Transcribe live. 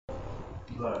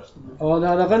او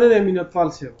دا دغه نه دی مینتپال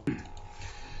صاحب،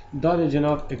 دا دی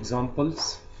جناب examples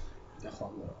د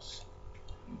خاموس.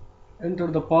 Enter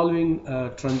the following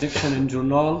transaction in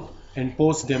journal and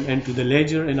post them into the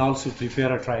ledger and also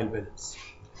prepare a trial balance.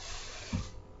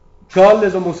 کال د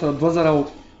زموږ سره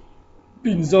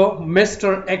 2015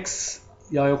 مستر ایکس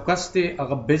یا یو کس دی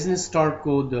هغه بزنس سٹارټ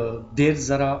کو د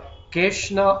 10,000 کیش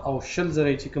نه او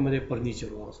 20,000 چې کوم دی فرنیچر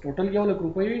واغست. ټوټل 1,00,000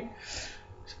 روپۍ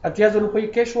 80,000 روپۍ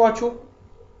کیش واچو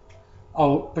او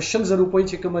په 20,000 روپۍ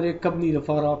چې کوم دی کمپنی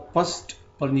لپاره فرست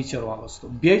فرنیچر واغستو.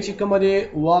 بیا چې کوم دی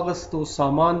واغستو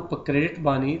سامان په کریډټ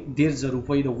باندې 1,000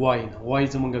 روپۍ د وای نه، وای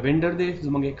زمونږ وینډر دی،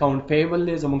 زمونږ اکاونټ پیبل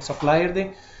دی، زمونږ سپلایر دی،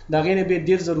 دا غینه به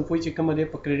 1,000 روپۍ چې کوم دی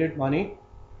په کریډټ باندې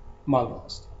مال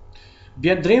واغستو.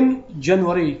 بیا 3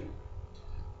 جنوري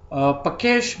په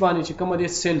کیش باندې چې کوم دی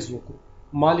سیلز وکړو،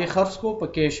 مال یې خرڅ کو په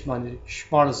کیش باندې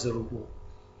 14,000 روپۍ.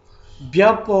 بیا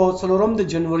په 4 د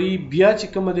جنوري بیا چې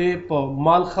کوم دی په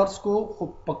مال خرڅ کو خو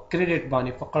په کریډټ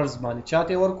باندې په قرض باندې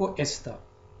چاته ورکو استا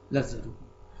 10,000 روپۍ.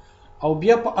 او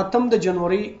بیا په 8 د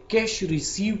جنوري کیش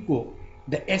ریسیو کو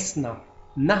د اس نه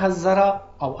 9,000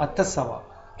 او 800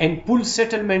 and full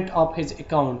settlement of his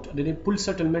account. د دې full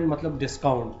settlement مطلب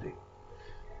ډیسکاونټ دی.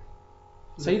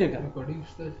 صحیح ده کنه؟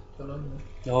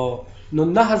 نو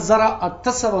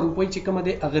 9,800 روپۍ چې کوم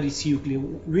دی هغه ریسیو کړي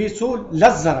وی سو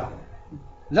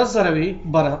 10,000 وی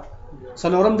بره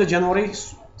 4 د جنوري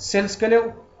سیلز کړو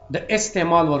د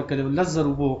استعمال ور کړو 10,000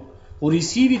 روپۍ او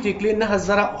ریسیو یې کړي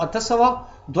 9,800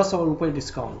 200 روپۍ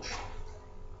ډیسکاونټ.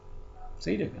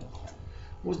 صحیح ده کنه؟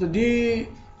 اوس د دې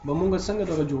به مونږ څنګه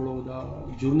دغه جوړو، دا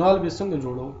جورنال به څنګه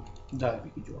جوړو، دا به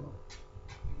جوړو،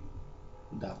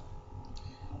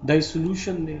 دا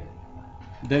سولوشن دی،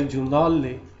 دا جورنال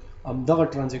دی، ام دغه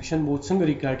ټرانزیکشن به څنګه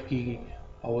ریکارډ کیږي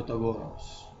او تا ګورو.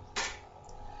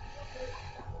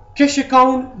 کیش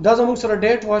اکاونٹ دا زموږ سره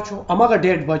ډیټ واچو، امغه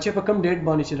ډیټ باچې په کم ډیټ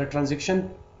باندې چې دا ټرانزیکشن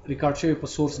ریکارډ شوی په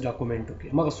سورس ډاکومنټو کې،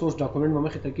 امغه سورس ډاکومنټ به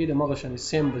مخې ته کې د مغه شان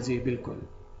سیم بزی بالکل.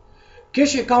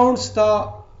 کیش اکاونټس تا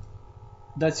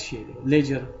داس شی دی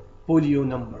لیجر پولیو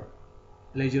نمبر،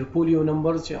 لیجر پولیو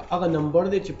نمبر چې هغه نمبر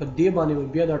دی چې په دې باندې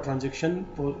بیا دا ټرانزیکشن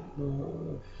په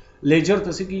لیجر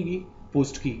ته کېږي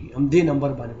پوسټ کېږي، هم دې نمبر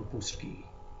باندې پوسټ کېږي.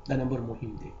 دا نمبر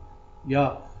مهم دی یا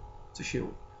څه شی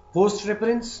پوسټ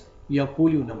ریفرنس یا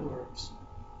پولیو نمبرز،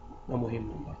 دا مهم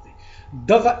نمبر دی.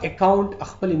 دغه اکاونټ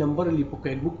خپل نمبر لري په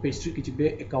کوډ بک پیسټری کې چې به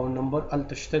اکاونټ نمبر ال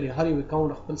تشتري، هر یو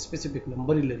اکاونټ خپل سپیسیفیک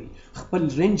نمبر لري، خپل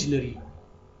رینج لري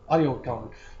هر یو اکاونټ.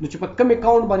 نو چې په کوم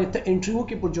اکاونټ باندې ته انټری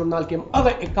وکړي په جورنال کې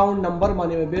هغه اکاونټ نمبر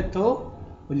باندې به ته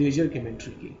په لیجر کې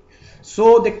انټری کړي. سو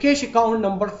د کیش اکاونټ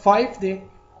نمبر 5 دی،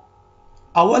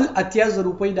 اول 80,000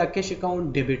 روپۍ دا کیش اکاونټ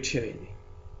ډیبټ شوی دی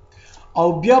او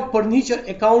بیا فرنیچر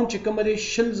اکاونټ چې کوم دی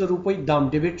 20,000 روپۍ دام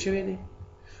ډیبټ شوی دی.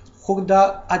 خو دا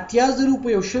 80,000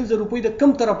 روپۍ او 20,000 روپۍ د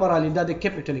کم طرف راغلي، دا د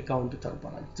کیپټل اکاونټ د طرف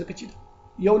راغلي، ځکه چې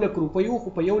 1,00,000 روپۍ خو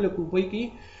په 1,00,000 روپۍ کې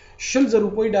 20,000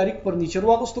 روپۍ ډایرکټ فرنیچر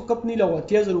واغستو کمپنی له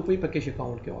 80,000 روپۍ په کیش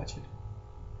اکاونټ کې واچول.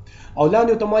 او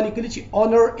لاندې ته مالی کلی چې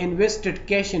اونر انویسټډ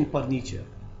کیش ان فرنیچر،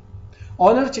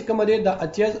 اونر چې کوم دی د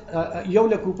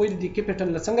 1,00,000 روپۍ د کیپټل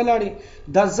څنګه لاړي،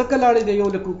 دا ځکه لاړي د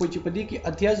 1,00,000 روپۍ چې په دې کې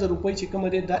 80,000 روپۍ چې کوم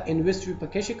دی دا انویسټ په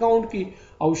کیش اکاونټ کې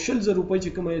او 20,000 روپۍ چې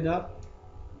کوم دی دا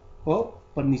په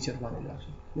فرنیچر باندې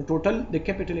راځي. نو ټوټل د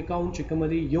کیپټل اکاونټ چې کوم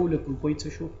دی 1,00,000 روپۍ څه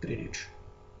شو کریډټ شو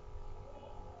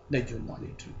د جورنال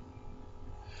انټری.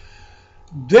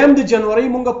 2 د جنوري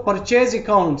مونږه پرچیز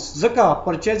اکاونټس، ځکه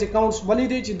پرچیز اکاونټس ولې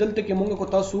دی چې دلته کې مونږه کو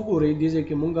تاسو وګورئ دي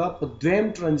چې مونږه په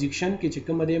 2 ټرانزیکشن کې چې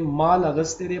کوم دی مال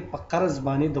اغستې دی په قرض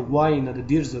باندې د وای نه د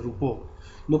 1,000 روپۍ.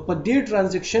 نو په دې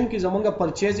ټرانزیکشن کې زمونږه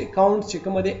پرچیز اکاونټ چې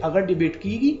کوم دی هغه ډیبټ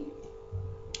کیږي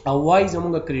او وای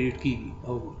زمونږه کریډټ کیږي.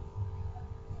 او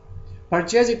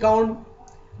پرچیز اکاونٹ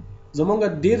زمونږه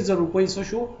 1,000 روپۍ څه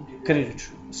شو کریډټ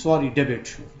شو، سوري ډیبټ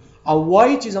شو. او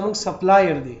وای چې زمونږ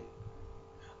سپلایر دی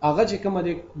هغه چې کوم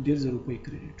دی 1,000 روپۍ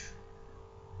کریډټ شو.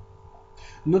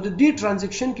 نو د دې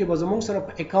ټرانزیکشن کې به زمونږ سره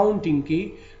په اکاونټینګ کې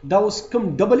دا اوس کوم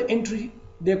ډبل انټری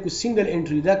دی کو سنگل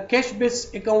انټری، دا کیش بیس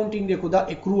اکاونټینګ دی کو دا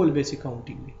اکروول بیس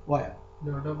اکاونټینګ دی. وایا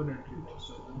دا ډبل انټری،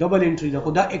 ډبل انټری دا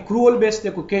کو دا اکروول بیس دی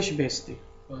کو کیش بیس دی.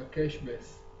 کیش بیس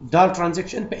دا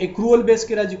ټرانزیکشن په اکروول بیس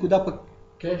کې راځي کو دا په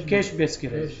کیش بیس کې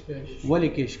راځي. ولې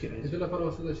کیش کې راځي؟ د لپاره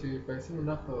وسه چې پیسې مو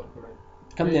نقد ورکړي،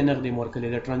 کم نه نغدي ورکړي.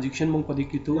 دا ټرانزیکشن مونږ په دې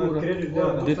کې تو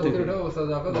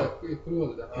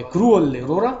اکروول دی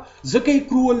رورا، ځکه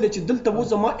اکروول دی چې دلته و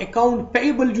زما اکاونټ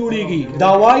پیبل جوړیږي،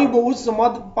 دا وای به اوس زما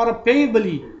پر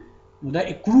پیبلی، نو دا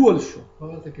اکروول شو.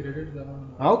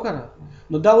 او کنه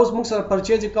نو دا اوس موږ سره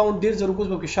پرچیز اکاونټ 1,000 روپۍ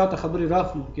په کې شاته خبري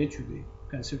راخلو کې چوي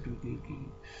کنسپټ کلیئر کیږي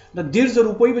دا 1.5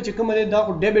 روپۍ به چې کوم دی دا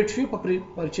خو ډیبټ شي په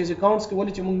پرچیز اکاونټس کې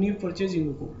ولې چې موږ نیو پرچیزینګ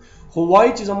وکړو خو وای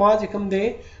چې زما چې کوم دی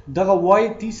دغه وای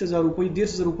 30000 روپۍ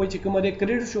 1.5 روپۍ چې کوم دی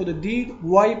کریډټ شو د دې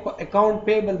وای په اکاونټ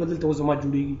پیبل بدل ته زما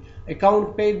جوړیږي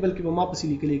اکاونټ پیبل کې به ما پسې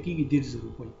لیکل کېږي 1.5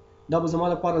 روپۍ دا به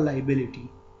زما لپاره لایبیلیټي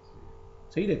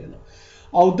صحیح ده کنه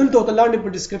او دلته ته لاندې په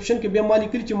ډسکرپشن کې بیا ما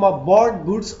لیکل چې ما bought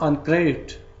goods on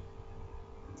credit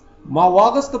ما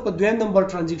واغست په دویم نمبر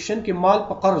ترانزیکشن کې مال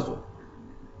په قرضو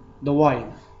د واین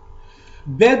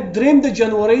بیا دریم د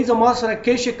جنوري زما سره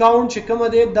کیش اکاونټ چې کوم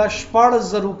دی دا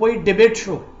 14000 روپۍ ډیبټ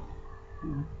شو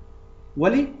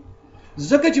ولی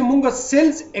ځکه چې مونږه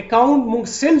سیلز اکاونټ مونږ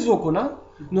سیلز وکړو نه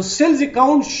نو سیلز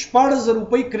اکاونټ 14000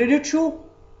 روپۍ کریډټ شو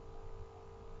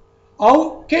او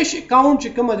کیش اکاونټ چې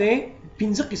کوم دی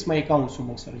 15 قسمه اکاونټ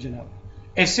مونږ سره جناب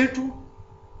ایسټ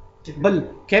بل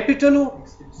کیپټل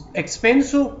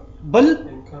ایکسپنس بل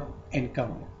انکم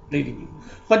ریونیو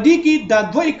په دې کې دا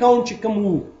دوه اکاونټ چې کوم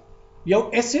وو یو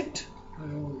ایسټ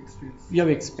یو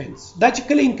ایکسپنس دا چې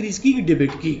کله انکریز کیږي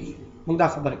ډیبټ کیږي موږ دا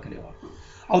خبره کړې و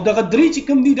او دغه درې چې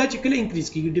کوم دي دا چې کله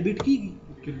انکریز کیږي ډیبټ کیږي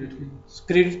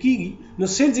کریډټ کیږي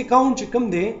نو سیلز اکاونټ چې کوم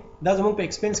دی دا زموږ په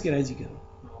ایکسپنس کې راځي کنه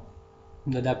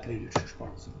نو دا کریډټ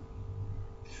شو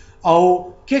او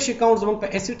کیش اکاونټ زموږ په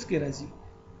ایسټس کې راځي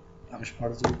هغه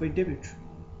 14000 روپۍ ډیبټ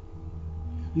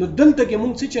نو دلته کې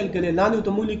مونږ څه چل کړي لاندې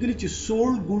ته مونږ لیکلي چې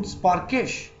سولډ ګوډز پار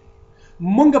کیش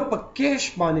مونږ په کیش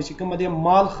باندې چې کوم دی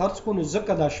مال خرڅ کو نو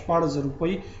ځکه دا 14000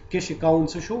 روپۍ کیش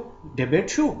اکاونټ شو ډیبټ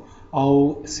شو او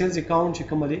سیلز اکاونټ چې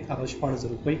کوم دی هغه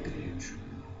 14000 روپۍ کریډټ شو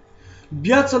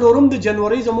بیا څلورم د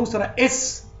جنوري زموږ سره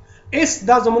اس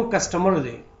دا زموږ کسٹمر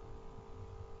دی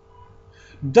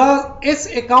دا اس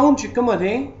اکاونټ چې کوم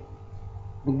دی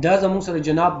دا زموږ سره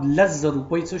جناب 10000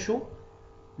 روپۍ څه شو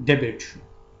ډیبټ شو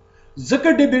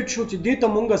ځکه ډیبټ شو چې دې ته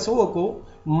مونږه سو وکړو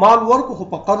مال ورکو خو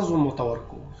په قرض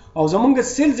متورکو او زمونږ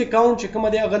سیلز اکاونټ چې کوم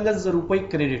دی هغه 10000 روپۍ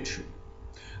کریډټ شو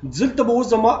دلته به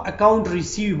زما اکاونټ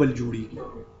ریسیویبل جوړیږي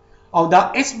او دا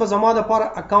اس به زما د لپاره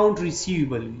اکاونټ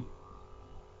ریسیویبل وي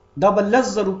دا به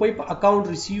 10000 روپۍ په اکاونټ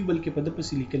ریسیویبل کې په د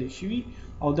پسې لیکل شوی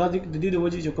او دا د دې د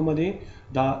وجې چې کوم دی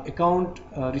دا اکاونټ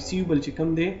ریسیویبل چې کوم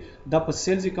دی دا په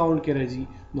سیلز اکاونټ کې راځي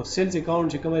نو سیلز اکاونټ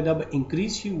چې کوم دی دا به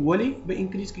انکریز شي ولی به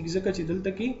انکریز کیږي ځکه چې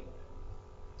دلته کې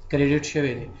کریډټ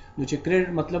شوی دی نو چې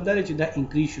کریډټ مطلب دا دی چې دا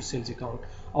انکریز شو سیلز اکاونټ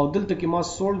او دلته کې ما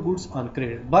سولډ ګوډز آن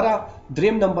کریډټ برا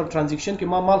دریم نمبر ترانزیکشن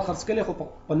کې ما مال خرڅ کړي خو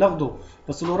په نغدو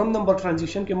په څلورم نمبر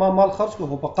ترانزیکشن کې ما مال خرڅ کړو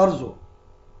خو په قرضو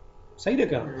صحیح ده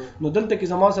کنه نو دلته کې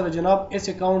زما سره جناب اس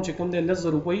اکاونټ چې کوم دی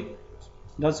 10000 روپۍ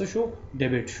دا څه شو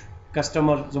ډیبټ شو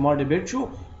کسٹمر زما ډیبټ شو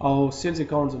او سیلز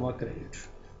اکاونټ زما کریډټ شو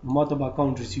ما ته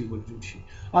اکاونټ ریسیویبل جوړ شي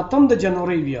اتم د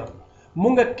جنوري بیا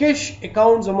مونږه کیش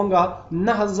اکاونټ زمونږه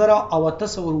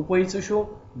 9800 روپۍ څه شو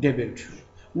ډیبټ شو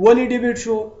ولی ډیبټ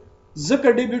شو ځکه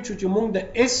ډیبټ شو چې مونږ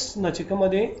د اس نه چې کوم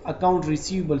دی اکاونټ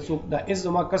ریسیویبل سو د اس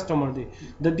زما کسٹمر دی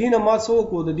د دینه ما څه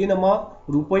وکړو د دینه ما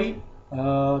روپۍ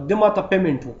د ما ته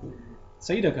پیمنٹ وکړو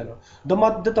صحیح ده کنه د ما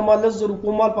د ته ما 100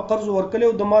 روپۍ مال په قرض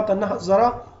ورکړو د ما ته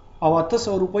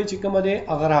 9800 روپۍ چې کوم دی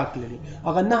هغه راکړلې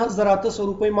هغه 9800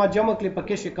 روپۍ ما جمع کړې په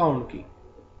کیش اکاونټ کې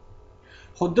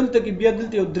خو دلته کې بیا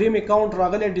دلته یو دریم اکاونټ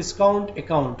راغلی ډسکاونټ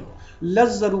اکاونټ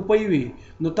 100 روپۍ وي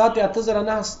نو تاته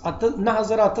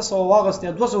 9800 واغستې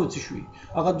 200 څه شوي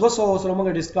هغه 200 سره موږ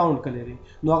ډسکاونټ کړی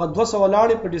نو هغه 200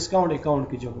 لاړې په ډسکاونټ اکاونټ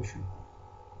کې جمع شو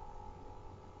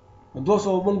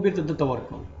 200 موږ بیرته دته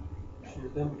ورکړو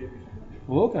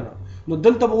هو کنه نو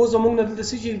دلته به اوس زمونږ نه دلته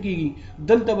څه چیز کیږي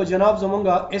دلته به جناب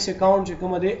زمونږه اس اکاونټ چې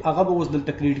کوم دی هغه به اوس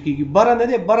دلته کریډټ کیږي بره نه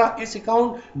دی بره اس اکاونټ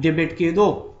ډیبټ کېدو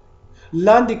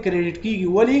لاندې کریډټ کیږي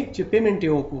ولی چې پیمنٹ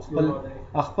یې وکړو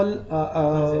خپل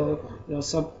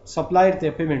سپلایر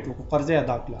ته پیمنٹ وکړو قرضه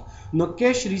ادا کړه نو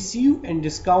کیش ریسیو اینڈ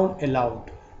ډسکاونټ الاؤډ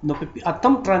نو په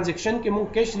اتم ترانزیکشن کې مونږ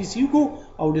کیش ریسیو کو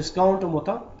او ډسکاونټ مو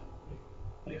ته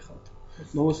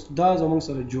پرېښود نو دا زمونږ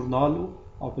سره جورنال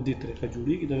او په دې طریقه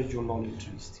جوړیږي دا جورنال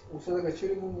انټریز دي اوس دا چې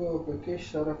موږ په کیش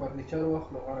سره فرنیچر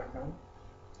واخلو غواړم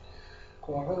خو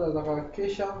هغه دغه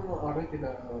کیش هم هغه کې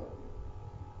دا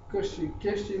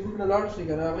کیش چې موږ نه لاړ شي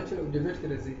کنه هغه چې ډیبټ کې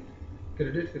راځي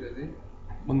کریډټ کې راځي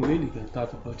موږ ویلي کړه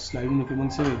تاسو په سلایډونو کې موږ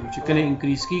څه ویلو چې کله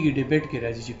انکریز کیږي ډیبټ کې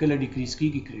راځي چې کله ډیکریز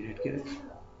کیږي کریډټ کې راځي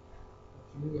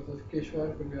موږ تاسو کیش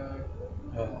ورکړو بیا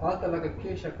هاته لکه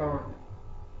کیش اکاونټ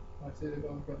اته د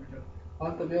بانک کمپیوټر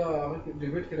هاته بیا هغه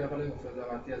ډیبټ کې راغلی او دا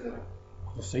 8000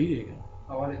 خو صحیح دی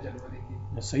اواله جنوري کې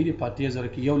نو صحیح دی 8000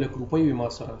 کې 1 لک روپۍ وي ما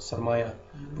سره سرمایه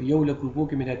په 1 لک روپو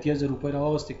کې مې 8000 روپۍ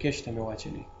راوسته کیش ته مې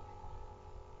واچلې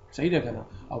صحیح ده کنه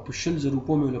او په 10000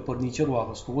 روپو مې ول فرنیچر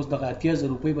واغستو اوس دغه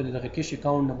 8000 روپۍ بل دغه کیش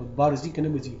اکاونټ نه بار زی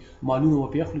کنه بزي مالونه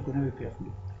و پیخلو کنه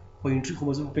پیخلو په انټری خو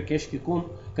به زه په کیش کې کوم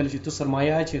کله چې ته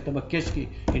سرمایه چې ته به کیش کې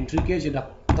انټری کې چې دا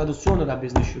تا د څونه دا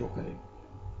بزنس شروع کړي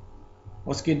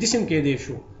اوس کې دسم کې دی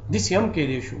شو دسی هم کې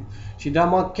دی شو چې دا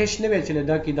ما کیش نه وی چې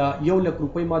دا کې دا 1 لک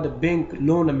روپۍ ما د بانک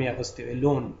لون مې اغستې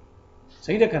لون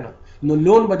صحیح ده کنه نو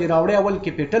لون به دی راوړې اول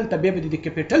کیپټل ته به د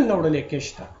کیپټل نه وړلې کیش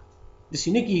ته د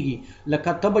سینې کیږي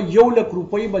لکه تب 1 لک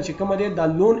روپۍ به چې کوم دی دا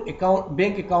لون اکاونټ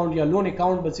بانک اکاونټ یا لون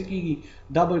اکاونټ به څه کیږي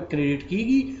دا به کریډټ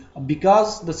کیږي بیکاز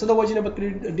د څه د وجه نه به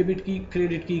ډیبټ کی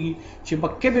کریډټ کیږي چې په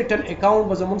کیپټل اکاونټ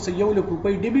به زموږ سره 1 لک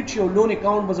روپۍ ډیبټ شي او لون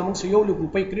اکاونټ به زموږ سره 1 لک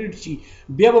روپۍ کریډټ شي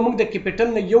بیا به موږ د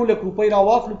کیپټل نه 1 لک روپۍ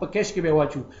راواخلو په کیش کې به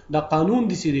واچو دا قانون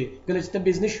دي سي دي کله چې ته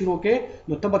بزنس شروع کې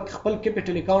نو ته خپل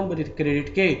کیپټل اکاونټ به کریډټ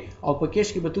کې او په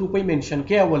کیش کې به 2 روپۍ منشن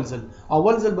کې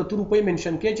اول ځل به 2 روپۍ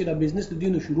منشن کې چې دا بزنس د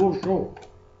دینو شروع شو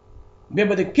بیا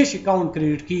به د کیش اکاونټ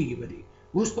کریډټ کیږي به دي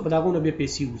وروسته به داغونه بیا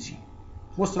پیسې وځي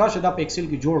اوس راشه دا په ایکسل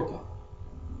کې جوړ کا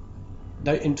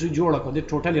دا انټری جوړه کا د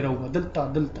ټوټلی راوبه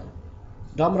دلته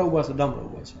دام راوباسه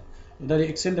دا د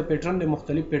ایکسل د پیټرن د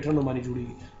مختلف پیټرنو باندې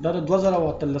جوړیږي دا د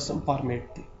 2013 فارمیټ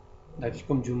دی دا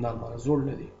کوم جورنال ماره زوړ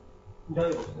نه دی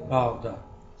دا دا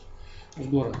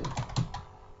وګوره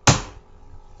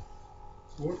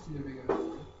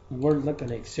ورډ نه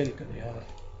کنه ایکسل کنه یار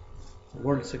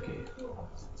ورډ سکه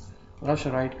راشه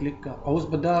رائټ کلیک کا اوس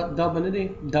به دا باندې دی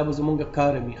دا به زمونږ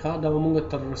کار می ښه دا به مونږ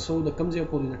تر رسو د کم ځای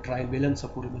پورې د ټرایل بیلنس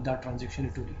پورې به دا ټرانزیکشن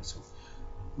ټول رسو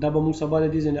دا به مونږ سبا د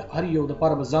دې ځنه هر یو د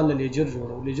پاره به ځان له لیجر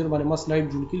جوړو لیجر باندې ما سلایډ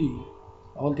جوړ کړی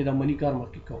اول ته دا مالی کار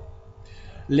مخکې کو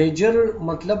لیجر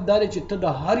مطلب دا دی چې ته د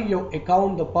هر یو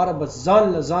اکاونټ د پاره به ځان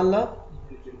له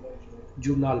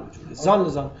جورنال جوړې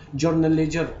ځان جورنال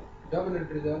لیجر ډبل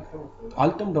انټری دا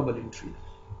الټم ډبل انټری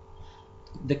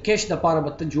د کیش د پاره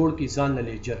به ته جوړ کی ځان له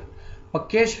لیجر په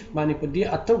کیش باندې په دې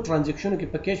اتو ټرانزیکشنو کې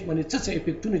په کیش باندې څه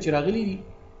افیکټونه چې راغلي دي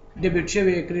ډیبټ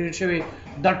شوی کریډټ شوی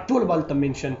دا ټول بالته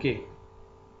منشن کې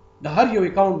د هر یو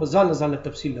اکاونټ په ځان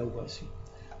تفصیل لا وباسي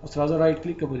اوس راځه رائټ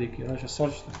کلیک کوو کې راشه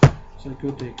سرچ کې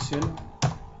ته ایکسل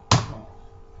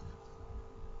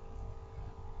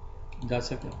دا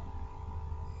څه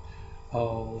او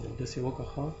د څه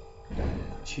وکړه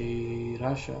چې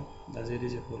راشه د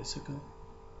زیاتې پورې سکه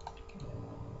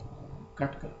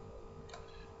کټ کړ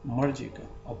مرج کا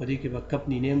او په دې کې به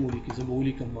کمپنی نیم ولیکي زه به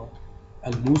ولیکم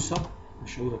الموسا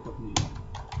مشهوره کمپنی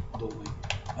دوی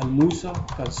الموسا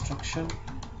کنسټرکشن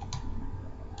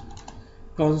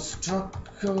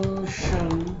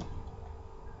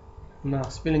نه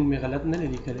سپیلنګ می غلط نه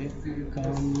لیکلی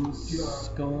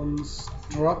کنسټرکټ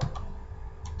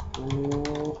او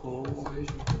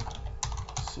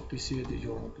سو پیسې دې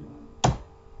جوړ کړو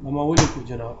ما ولیکو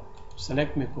جناب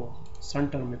سلیکټ می کو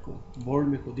سنټر می کو بورډ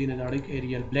می کو دینه ناړی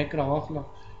ایریل بلیک را واخله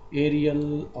ایریل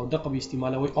او دغه به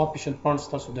استعمالوي افیشل فونټس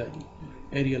تاسو دی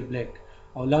ایریل بلیک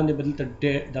او لاندې بدل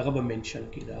ته دغه به منشن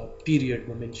کی دا پیریډ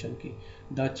به منشن کی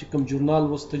دا چې کوم جورنال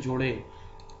وسته جوړې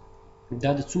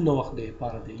دا د څومره وخت دی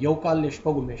پاره دی یو کال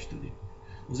لشپږو میاشتې دی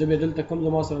زه به دلته کوم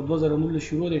زما سره 2009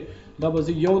 شروع دی دا به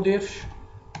زه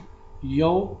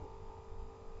یو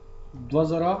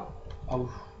 2000 او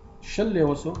شل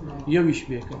وسو یو ویش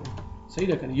به کوم صحیح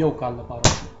ده کنه یو کال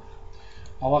لپاره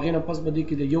او هغه نه پس بده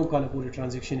کې د یو کال پورې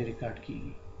ټرانزیکشن ریکارډ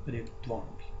کیږي په دې دوام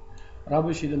کې را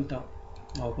به شي دلته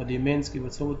او په دې مینس کې به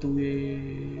څه وته وي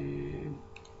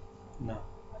نه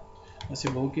اسه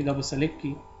به کې دا به سلیکټ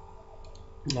کی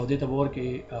نو دې ته ور کې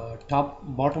ټاپ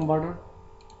باټم بارډر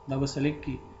دا به سلیکټ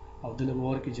کی او دلته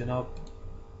ور کې جناب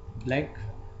بلیک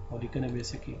او لیکنه به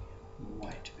سکی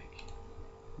وایټ به کې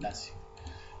داسې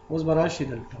اوس براشي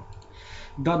دلته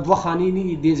دا دوه خانې نه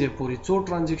دي دیزه پورې څو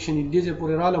ټرانزیکشن دي دیزه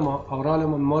پورې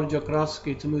رالم مرج اکراس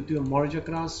کې څه مې مرج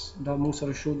اکراس دا موږ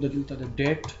سره شو د دلته د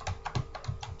ډیټ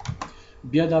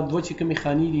بیا دا دوه چې کومې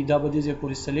خانې دي دا به دیزه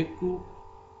پورې سلیکټ کو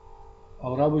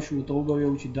او را به شو ته وګورئ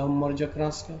چې دا مرج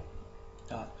اکراس کا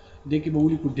دا د کې به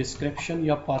ولیکو ډسکرپشن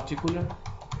یا پارټیکولر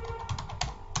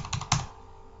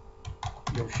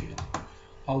یو شی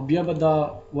او بیا به دا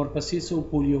ورپسې سو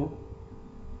پولیو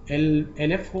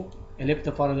الف الف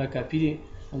ته فارغ کافي دي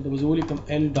او د وزولي کوم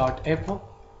l.f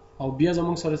او بیا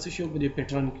زموږ سره څه شو په دې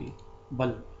پیټرن کې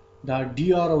بل دا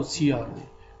dr او cr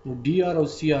نو dr او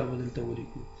cr بدلته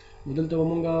ولیکو بدلته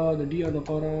ومونږه د dr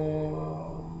لپاره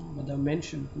دا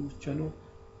منشن کو چلو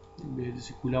به د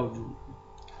کولاو جوړ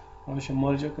راشه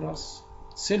مرج اکراس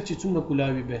سیل چې څومره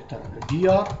کولاوي بهتره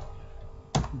dr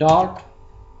ډاټ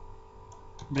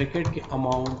بریکټ کې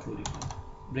اماونت ولیکو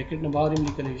بریکټ نه بهر هم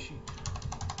لیکلی شي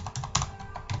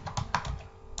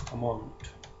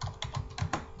amount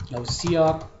now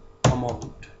cr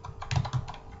amount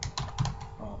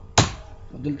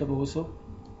دلته به وسو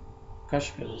کش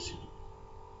کړل شي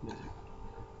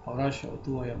او راشه او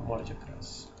تو یا مرج کراس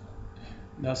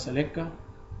دا سلیکټ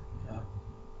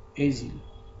ایزیل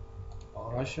او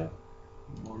راشه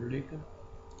بولډ لیکه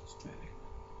سپیلینګ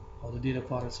او د دې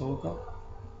لپاره څه وکړه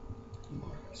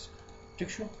ټیک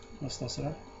شو مستا سره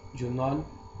جورنال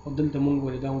او دلته مونږ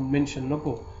ولې دا منشن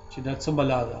نکو چې دا څه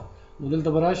بلا ده نو دلته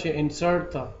به راشه انسرټ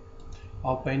ته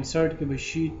او په انسرټ کې به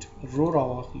شیټ رو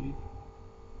راواخلي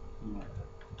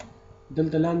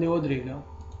دلته لاندې ودرېږه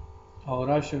او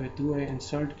راشه ورته ووایه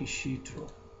انسرټ کې شیټ رو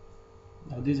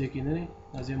او دې ځای کې نه دی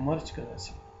دا ځای مرچ کړه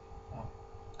داسې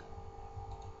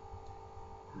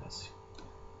داسې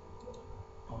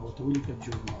او ورته ولیکه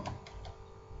جورنال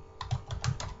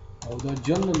او دا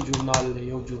جنرال جورنال دی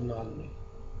یو جورنال دی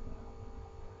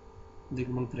دیکھ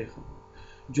مونږ پرېښود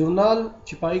جورنال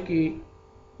چې پای کې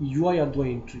یوه یا دوه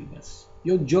انټري بس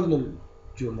یو جرنل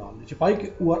جورنال دی چې پای کې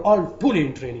اوورآل ټولې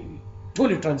انټري نه وي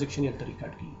ټولې ټرانزیکشن یې طریقه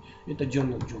کړي دته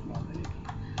جرنل جورنال دی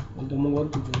دلته موږ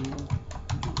ورته جورنال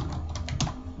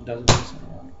دا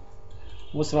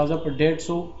اوس راځه په ډیټ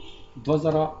سو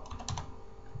 2000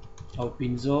 او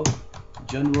 15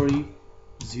 جنوري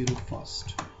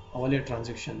 01 اوله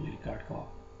ټرانزیکشن ریکارډ کړه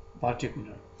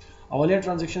پارټیکولر اوله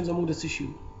ټرانزیکشن زموږ د څه شي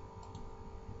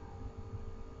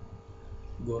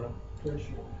ګوره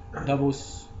دا اوس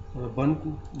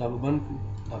بنکو دا بنکو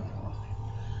دا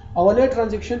اوله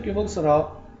ټرانزیکشن کې موږ سره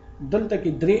دلته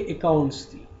کې درې اکاونټس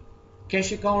دي کیش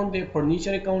اکاونټ دی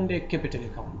فرنیچر اکاونټ دی کیپټل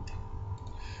اکاونټ دی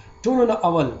ټولو نه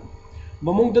اول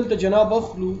به موږ دلته جناب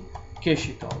اخلو کیش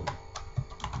اکاونټ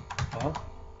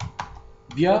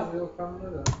بیا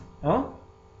ها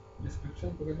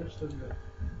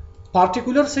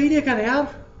پارټیکولر صحیح دی کنه یار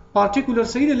پارټیکولر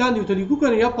صحیح دی لاندې ته لیکو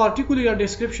کنه یا پارټیکولر یا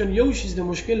ډیسکرپشن یو شی د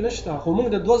مشکل نشته خو موږ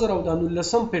د 2000 او د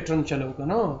 19 پیټرن چلو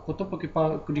کنه کو ته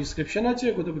پکې ډیسکرپشن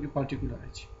اچي کو ته پکې پارټیکولر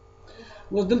اچي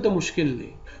اوس دلته مشکل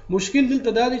دی مشکل دلته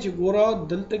دا دی چې ګوره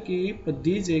دلته کې په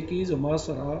دې ځای کې زما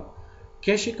سره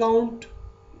کیش اکاونټ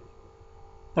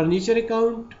فرنیچر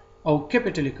اکاونټ او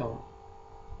کیپټل اکاونټ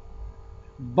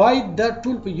باید دا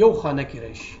ټول په یو خانه کې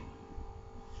راشي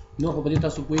نو خو په دې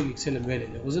تاسو پوهیږئ ایکسل ویلې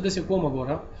دی خو زه داسې کومه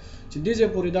ګوره چې دې ځای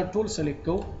پورې دا ټول سلیکټ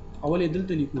کوو اول یې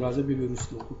دلته لیکو راځه بیا به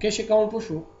وروسته وکړو کیش اکاونټ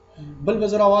وشو بل به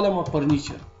زه راوالم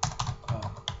فرنیچر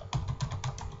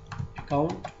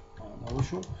اکاونټ دا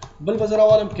وشو بل به زه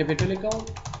راوالم کیپټل اکاونټ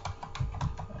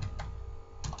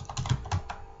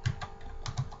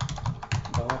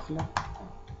دا واخله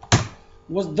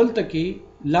اوس دلته کې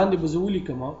لاندې به زه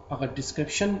ولیکم هغه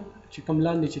ډسکرپشن چې کوم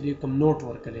لاندې چې دی کوم نوٹ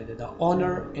ورکړی دی دا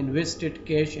اونر انویسټډ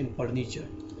کیش ان فرنیچر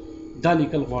دا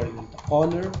لیکل غواړي دلته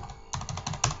اونر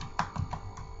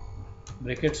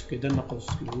بریکټس کې دنه قوس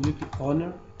کې ولیکي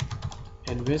اونر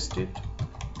انویسټډ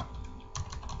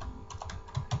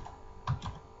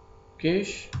کیش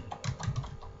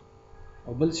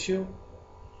او بل شو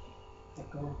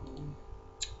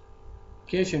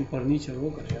کیش ان فرنیچر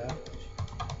وکړه یار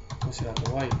اوس راته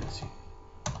وایي داسې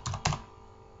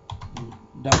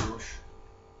دا وش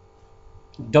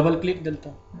ډبل کلیک دلته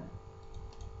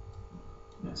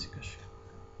داسې کش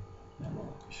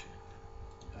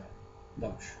دا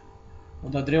وش او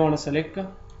دا درې وانه سلیکټ کا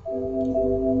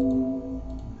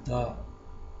دا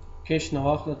کیش نه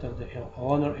واخله تر د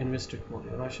اونر انویسټډ پورې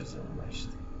راشه زه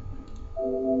نشته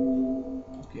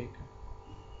اوکې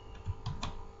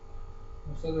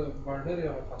استاد بارډر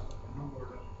یا خاصه نو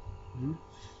بارډر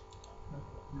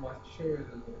ماچو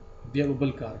بیا به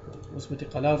بل کار کوو اوس به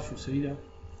قلار شو صحیح ده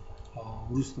او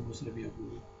وروسته به سره بیا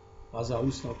ګورو ازا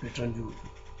وروسته پیټرن جوړ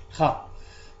کړو ښه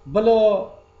بل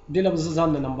دې له زه ځان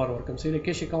نه نمبر ورکوم صحیح ده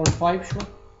کیش اکاونټ 5 شو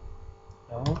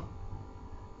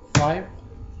 5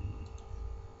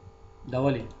 دا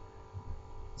ولې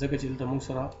ځکه چې دلته موږ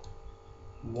سره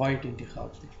وایټ انتخاب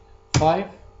دی 5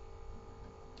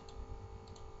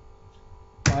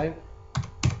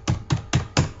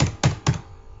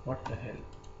 what the hell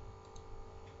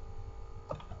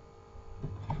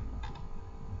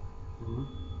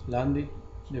لاندې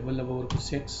لیبل له ورکو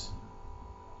 6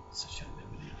 سچل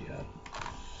لیبل یار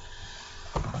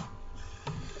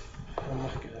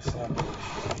مخکې راځه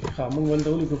ښه موږ ولته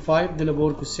ولیکو 5 د له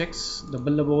ورکو 6 د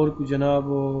بل له ورکو جناب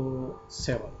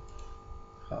 7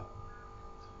 ښه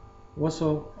وسو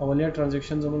اولیا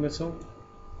ټرانزیکشن زموږ څو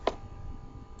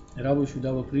راو شو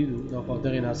دا وکړو دا په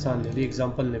دغه نه آسان دی د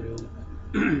ایگزامپل نه ویو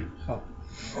ښه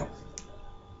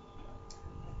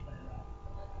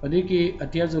پدې کې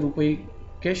 80000 روپۍ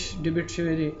کیش ډیبټ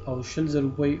شوی دی او 60000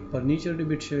 روپۍ فرنیچر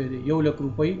ډیبټ شوی دی 1 لک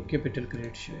روپۍ کیپټل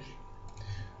کریډټ شوی دی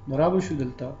مرابو شو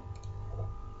دلته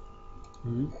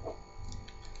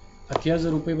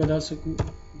 80000 روپۍ به دا سکو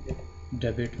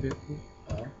ډیبټ وکړو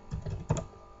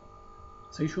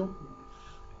صحیح شو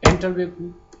انټر وکړو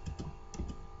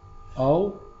او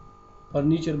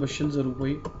فرنیچر به 60000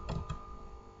 روپۍ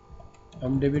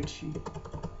هم ډیبټ شي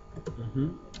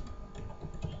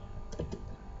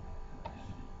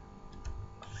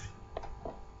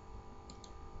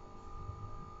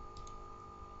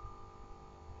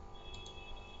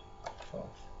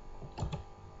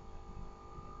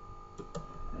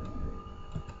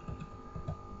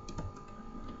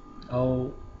او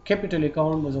کیپیټل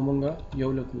اکاونټ به زمونږه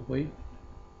 1 لک روپۍ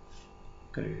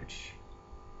کریډټ شي.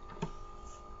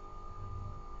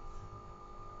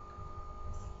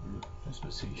 اوس به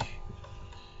څه شي؟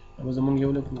 دا به زمونږ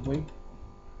 1 لک روپۍ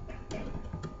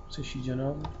څه شي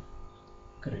جناب؟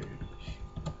 کریډټ شي.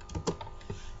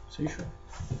 صحیح شو؟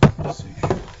 صحیح شو.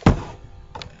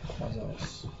 خلاص.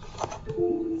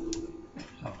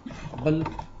 بل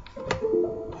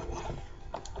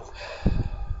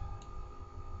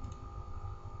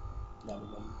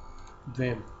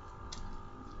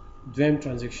دویم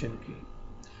ترانزیکشن کې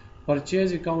پرچیز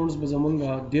اکاؤنٹس به زمونږه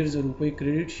 1.5 روپۍ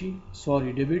کریډټ شي،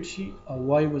 سوري ډیبټ شي، او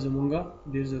وای به زمونږه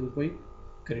 1.5 روپۍ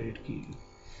کریډټ کیږي.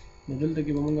 نو دلته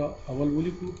کې به مونږه اول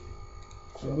ولیکو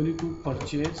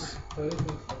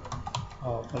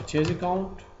پرچیز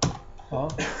اکاؤنٹ،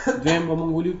 دویم به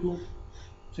مونږ ولیکو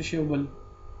څه شی بل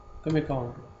کوم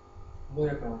اکاؤنٹ؟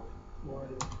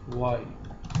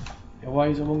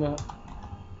 وای زمونږه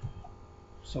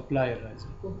سپلایر راځي.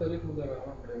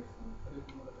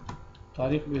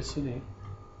 تاریخ به څه دی؟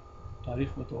 تاریخ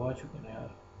به تو واچو کنه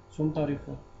یار، څوم تاریخ و؟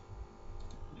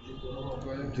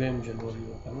 2 جنوري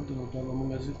و کنه. نو دا به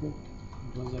مونږ ذکر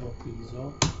 2015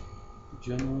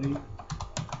 جنوري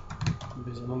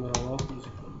به زمونږ راوخو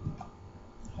ذکر.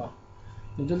 ها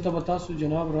نو دلته به تاسو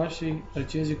جناب راشي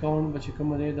پرچیز اکاؤنٹ به چې کوم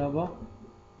دی دا به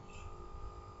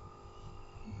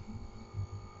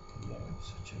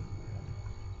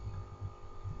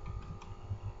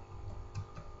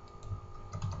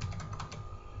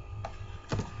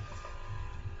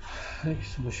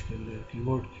هیڅ مشکل دی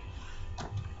کیبورډ کې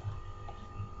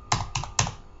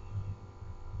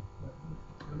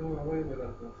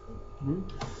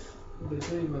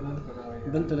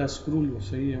دلته دا سکرول و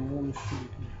صحیح مو مشکل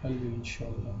حل وي ان شاء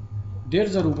الله.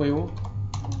 1.5 روپۍ و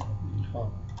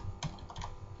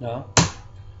ها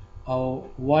او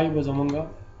وای به زمونږه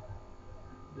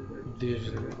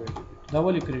 1.5 روپۍ. دا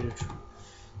ولې کریډټ شو؟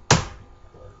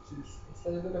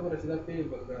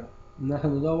 نه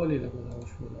نو دا ولې لګا دا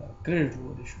شو دا کریډټ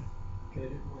ولې شو؟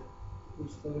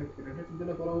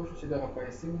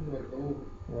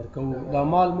 ورکوو دا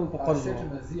مال مو په قرض لکه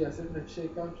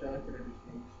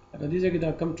دې ځای کې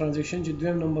دا کم ترانزیکشن چې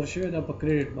دویم نمبر شوی دا په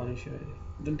کریډټ باندې شوی دی.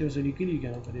 دلته اوس لیکلي که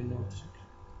نه په دې نمبر چې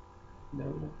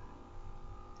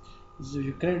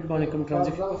کریډټ باندې کم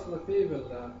ترانزیکشن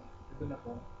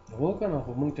هو که نه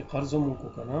خو مونږ ته قرض هم وکړو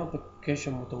که نه په کیش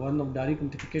هم متوازن ډایرکټ هم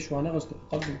ته په کیش وانه غوښتو په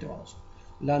قرض هم ته واغوستو.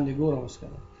 لاندې ګوره اوس که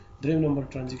نه دریم نمبر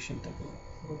ترانزیکشن ته ګوره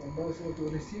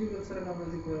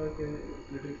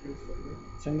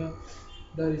څنګه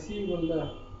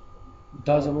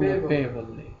دا زمونږ پیبل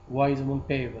دی، وای زمونږ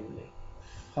پیبل دی.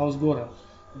 اوس ګوره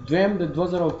دویم د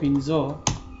 2015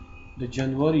 د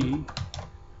جنوري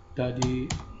دا دی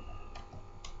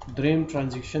دریم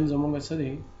ترانزیکشن زمونږ څه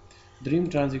دی؟ دریم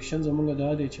ترانزیکشن زمونږ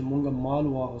دا دی چې مونږ مال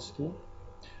واغوستو،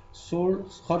 سولډ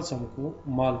خرڅ هم کو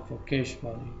مال په کیش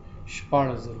باندې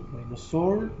 14,000 روپۍ. نو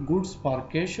سولډ ګوډس پر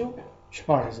کیش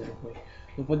 14,000 روپۍ.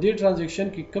 نو په دې ترانزیکشن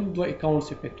کې کوم دوه اکاؤنټس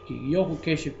افیکټ کیږي؟ یو خو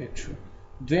کیش افیکټ شو،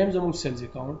 دویم زمونږ سیلز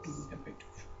اکاؤنٹ افیکټ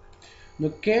شو. نو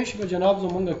کیش به جناب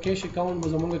زمونږ کیش اکاؤنٹ به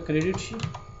زمونږ کریډټ شي.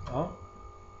 ها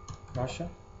راشه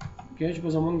کیش به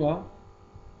زمونږ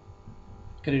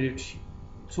کریډټ شي.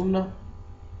 څومره؟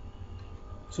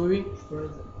 څو وي؟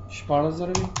 14,000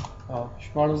 وي.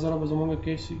 14,000 به زمونږ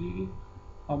کیش کیږي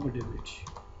او به ډیبټ شي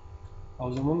او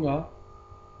زمونږ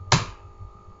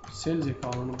سیلز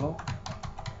اکاؤنٹ به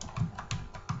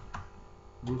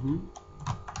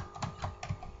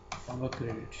अब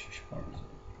क्रेडिट 14,000.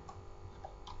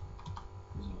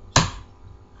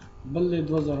 بل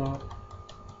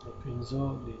 2015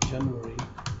 د جنوري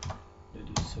د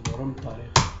دې څلورم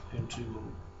تاریخ انټری مو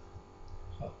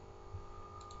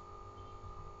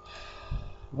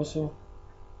وسو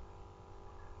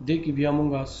دې کې بیا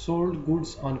مونږه سولډ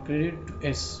ګوډز آن کریډټ ټو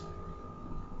اس.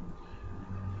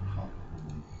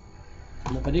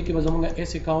 نو په دې کې به زمونږه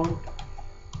اس اکاؤنٹ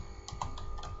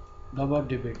دا به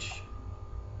ډیبټ شي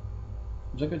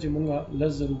ځکه چې مونږه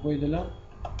 10,000 روپۍ دله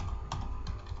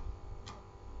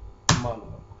مال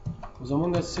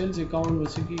زمونږه سیلز اکاؤنٹ به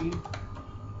څه کېږي؟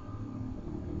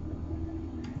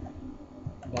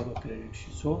 دا به کریډټ شي.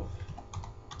 سو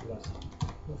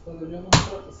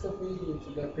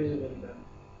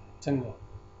څنګه؟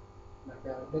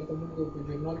 دلته موږ په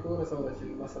جورنال کې ورسوله چې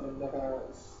مثلا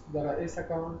دغه اس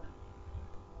اکاؤنٹ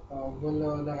او بل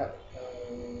دغه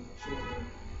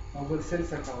او بل سیلز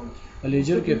اکاونټ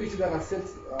لیجر کې چې دا سیلز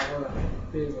هغه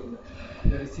پیبل ده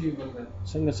د ریسیوبل ده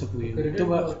څنګه څه کوي ته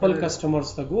خپل کسٹمرز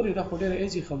ته ګوري دا خو ډیره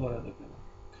ایزي خبره ده کنه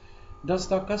دا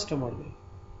ستا کسٹمر دی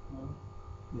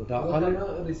نو دا خلک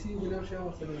ریسیوبل شي او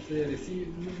سره ریسیو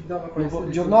دا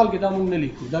پیسې جورنال کې دا مونږ نه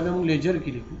لیکو دا به مونږ لیجر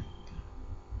کې لیکو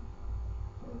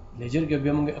لیجر کې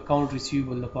به مونږ اکاونټ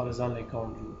ریسیوبل لپاره ځان له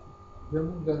اکاونټ جوړ بیا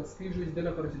موږ د سکرین ریچ د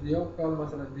لپاره چې د یو کال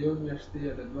مثلا د یو میاشتې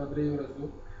یا د 2-3 ورځو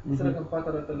سره کوم پاته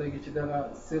راته لګي چې دا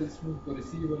سیلز موږ په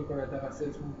ریسیوبل کړی دا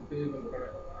سیلز موږ په پیبل کړی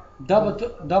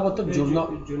دا به ته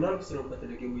جورنال کې سره پته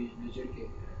لګي وي لیجر کې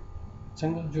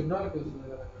څنګه جورنال کې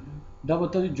دا به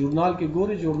ته جورنال کې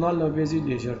ګوري جورنال نو به زی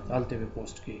لیجر حالت به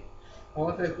پوسټ کې او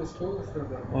ته پوسټ کوو سره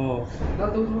دا او دا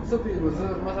ته موږ څه پیو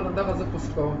مثلا دا زه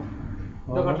پوسټ کوم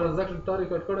دا ټرانزاکشن تاریخ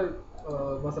کټ کړی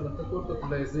مثلا ته کوته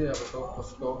تلایزي هغه ته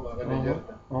پوسټ کوم هغه لیجر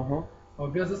ته او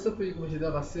بیا زه څه پیو چې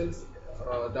دا سیلز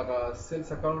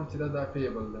اکاونټ چې دا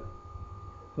پیبل ده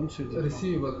کوم څه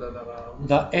ریسیوبل ده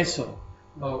دا اس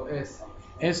او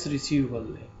اس ریسیوبل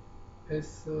دی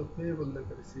اس پیبل ده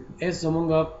ریسیوبل اس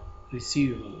زمونږه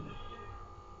ریسیوبل دی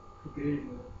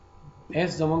اس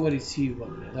زمونږه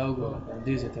ریسیوبل دی دا وګوره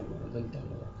دې ځای ته دلته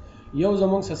یو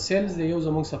زمونږ سره سیلز دی یو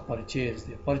زمونږ سره پرچیز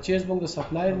دی پرچیز مونږ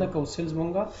سپلایر نه کوو سیلز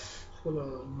مونږه خپل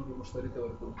نور مشتری ته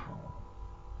ورکوو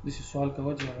دې سوال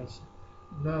کوه چې هغه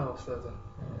نه استاد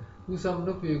اوس هم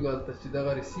نه پیږل چې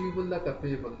دا ریسیوبل ده که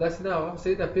پیبل دا څنګه هغه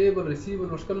صحیح ده پیبل ریسیوبل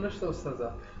مشکل نشته استاد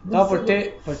دا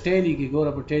په ټیلی کې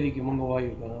ګوره په ټیلی کې مونږ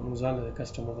وایو کنه مونږ ځان له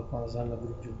کسٹمر لپاره ځان له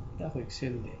ګروپ جوړ دا خو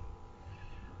ایکسل دی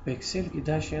په ایکسل کې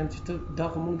دا شیان چې دا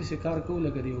خو مونږ دې کار کوو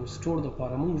لکه یو سٹور د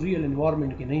لپاره مونږ ریل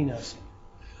انوایرنمنت کې نه ناسو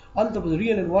انت په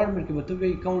ریل انوایرنمنت کې به ته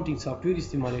اکاونټینګ سافټویر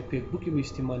استعمالوي پیک بک به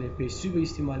استعمالوي پیسټری به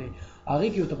استعمالوي هغه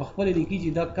کې ته په خپل لیکي چې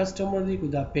دا کسٹمر دی کو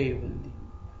دا پیبل دی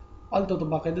الته ته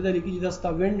باقاعده د لیکي چې دا ستا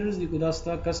وینډرز دي کو دا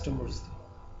ستا کسٹمرز دي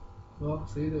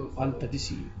صحیح ده الته دي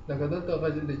سي لکه دلته هغه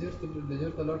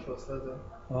لیجر ته لاړ شو استاد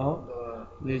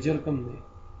لیجر کم دی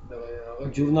دا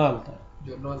جورنال ته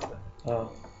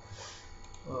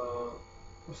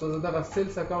استاد دا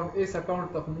سیلز اکاونټ ایس اکاونټ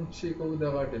ته موږ شي کوو دا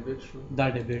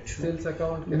ډیبټ شو سیلز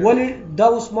اکاونټ ولې دا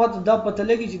اوس ماته دا پته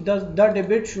لګي چې دا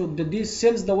ډیبټ شو د دې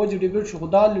سیلز د وجه ډیبټ شو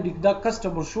خدا لډی دا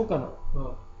کسٹمر شو کنه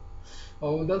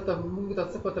او دلته موږ ته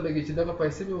څه پته لګي چې دا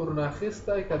پیسې مې ورنه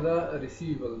اخیستای کدا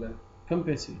ریسیوبل ده کم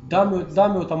پیسې دا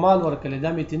مې ته مال ورکړل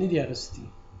دا مې تنه دی اغستی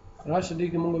راشه دې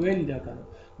کې موږ ویلې دا کنه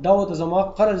دا وته زما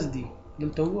قرض دی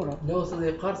دلته وګوره دا اوس د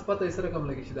قرض پته یې سره کم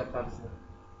لګي چې دا قرض ده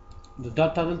دا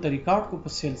تا دلته ریکارډ کو په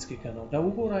سیلز کې کنه دا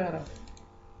وګوره یاره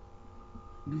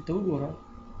دلته وګوره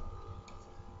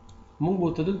موږ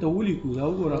به دلته ولیکو دا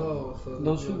وګوره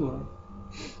دا څه وګوره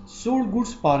sold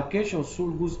goods پارکیش او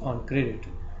sold goods on credit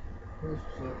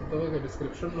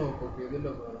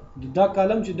دا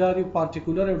کالم چې دا یو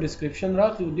پارټیکولر او ډیسکرپشن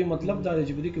راځي دې مطلب دا دی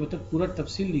چې بده کې وته پورا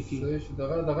تفصیل لیکي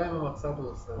دغه مقصد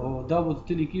وسه او دا به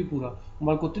ته لیکي پورا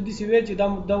مال کوته دي سی وی چې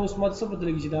دا اوس مت څه پته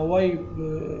لګي چې دا وای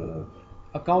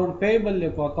اکاونټ پیبل له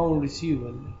کو اکاونټ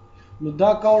ریسیوبل نو دا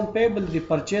اکاونټ پیبل دی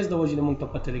پرچیز د وجه مونږ ته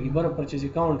پته لګي بر پرچیز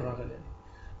اکاونټ راغلی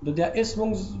دا اس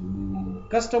مونږ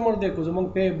کسٹمر دی کو زمونږ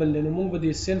پیبل نه مونږ به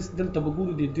د سیلز دلته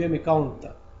وګورو د دویم اکاونټ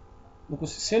ته نو کو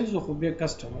سیلز خو به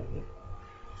کسٹمر دی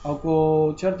او کو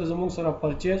چرته زمونږ سره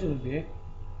پرچیز ور دی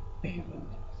پیبل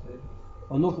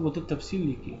او نو کو ته تفصیل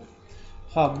لیکي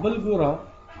ها بل ګورا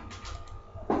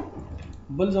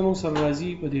بل زمونږ سره راځي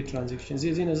په دې ټرانزیکشن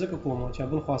زینه زکه کوم چې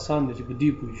بل خو آسان دی چې په دې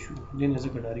پوي شو دینه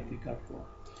زکه ډایرکټ ریکارډ کوم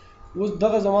اوس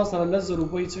دغه زما سره 1000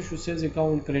 روپۍ څه شو سیلز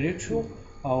اکاونټ کریډټ شو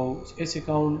او اس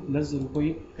اکاونټ 1000 روپۍ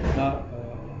دا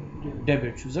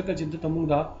ډیبټ شو ځکه چې د تمون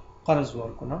دا قرض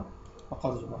ورکو نه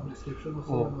قرض باندې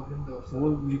او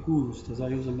لیکو استاد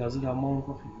یو ځل لازم اماونټ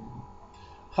وخت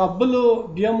خپل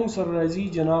بیا مون سره راځي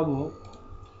جناب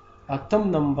اتم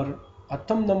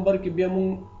نمبر کې بیا مون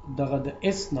دغه د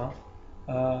اس نه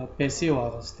پیسې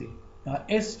واغستې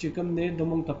اس چې کوم دی د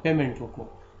مونږ ته پیمنٹ وکړو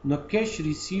نو کیش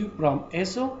ریسیو فرام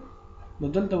اس نو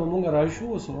دلته مونږ راشو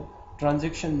وسو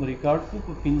ټرانزیکشن ریکارډ کو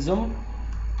په 5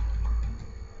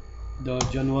 د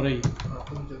جنوري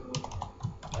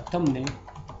اتم نه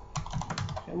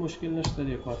مشکل نشته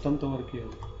دی کو اتم ته ورکیو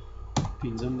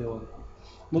 5 دی ورکو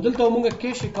نو دلته مونږ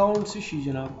کیش اکاونټ شي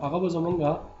جناب هغه به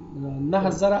زمونږه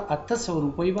 9800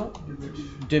 روپۍ با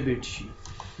ډیبټ شي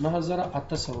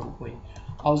 9800 روپۍ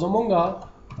او زمونږه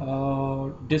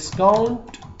ډیسکاونټ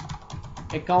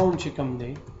اکاونټ چې کوم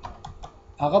دی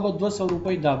هغه به 200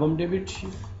 روپۍ دا بم ډیبټ شي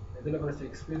دله پر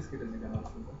ایکسپنس کې راځي کنه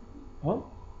ها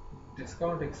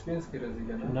ډیسکاونټ ایکسپنس کې راځي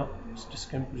کنه نه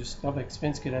ډیسکاونټ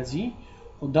ایکسپنس کې راځي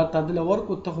او دا تعدل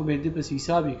ورکو ته خو به دې په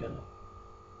حساب یې کنه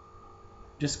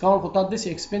ډیسکاونټ خو تا داسې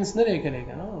ایکسپنس نه دی کړی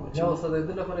که نه یا اوس د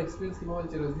دې لپاره ایکسپیرینس کې مال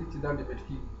چې راځي چې دا ډیبیټ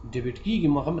کیږي ډیبټ کېږي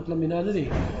مخه مطلب مې نه دی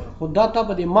خو دا تا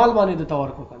په دې مال باندې د تور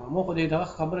کو کنه مو خو دې دا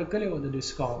خبره کړې و د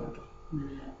ډیسکاونټ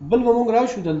بل به مونږ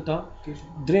راشو دلته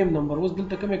دریم نمبر اوس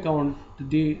دلته کوم اکاونټ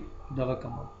دې دغه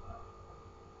کوم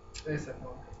ایسا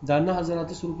کوم دا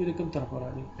 9800 روپۍ د کوم طرف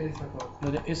راځي ایسا کوم نو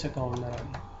د ایس اکاونټ نه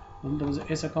راځي دلته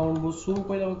ایس اکاونټ مو 100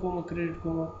 روپۍ دا کوم کریډټ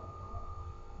کوم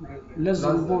لز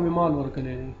روپو مې مال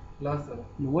ورکړی دی لازم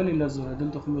نو ولې لز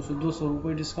دلته خو 200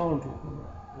 روپۍ ډیسکاونټ وکړو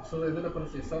اوس د دې لپاره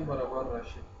حساب برابر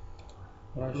راشي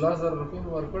 1000 روپۍ مو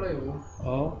ورکړی وو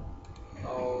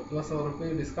او 200 روپۍ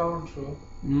ډیسکاونټ شو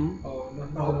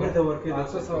او بیرته ورکړی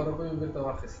 800 روپۍ بیرته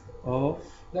واخیست او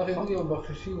دا یو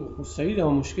بخششي وو صحیح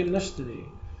ده مشکل نشته دی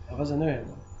هغه زه نه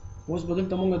وایم اوس بدل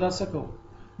ته مونږ دا څه کوو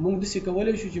مونږ داسې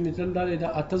کولی شو چې مثلا دا د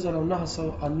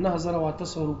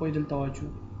 8900 روپۍ دلته واچو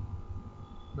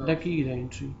دا کېږي دا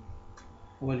انټري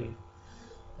ولې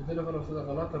د دې لپاره څه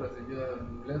غلطه راځي بیا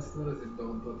بیلانس نه راځي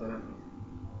دوه طرف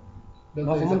دا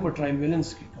موږ په ټرایم بیلانس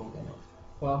کې کوو کنه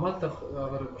خو عملته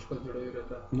هغه مشکل جوړوي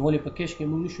راته نو ولې په کیش کې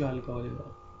موږ نشو حل کولی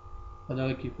په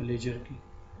دغه کې په لیجر کې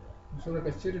څه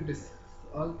لکه چیرې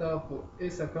هلته په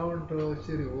ایس اکاونټ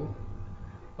چیرې وو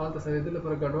هلته سره د دې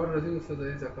لپاره ګډوډ راځي اوس د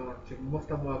ایس اکاونټ چې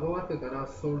مفته مو هغه ورکړه که نه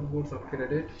سولډ بورډس اف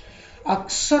کریډټ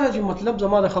اکثره چې مطلب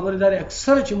زما د خبرداري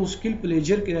اکثره چې مشکل په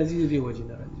لیجر کې راځي د دې وجې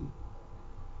نه راځي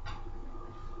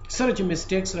اکثره چې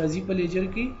مسټیکس راځي په لیجر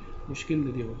کې مشکل د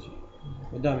دې وجې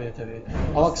دا مې ته ویل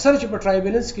او اکثر چې په ټرای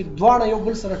بیلانس کې دواړه یو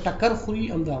بل سره ټکر خوري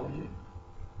همدا وجه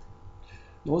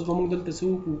نو اوس به موږ دلته څه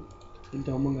وکړو دلته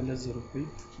موږ 1000 روپۍ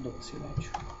دغسې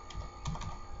واچو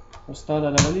استاد دا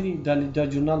غلي دا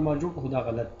جورنال ما جوړ کړ خو دا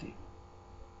غلط دی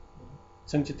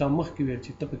څنګه چې تا مخکې ویل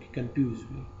چې ته پکې کنفیوز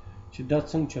وي چې دا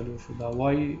څنګه چلو شو دا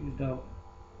وای دا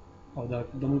او دا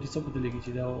د موږ څه پته لګي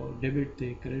چې دا ډیبټ دی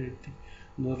کریډټ دی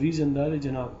نو ریزن دا دی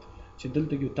جناب چې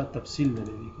دلته کې تا تفصیل نه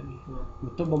لري کړی نو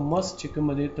ته به مست چې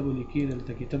کوم دی ته به لیکي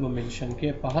دلته کې ته به منشن کې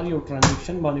په هر یو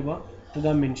ټرانزیکشن باندې به ته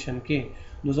دا منشن کې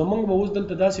نو زمونږ به اوس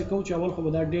دلته داسې کوو چې اول خو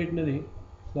به دا ډیټ نه دی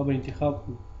دا به انتخاب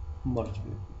کړو مرج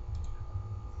به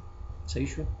صحیح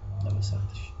شو دا به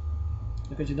ساته شي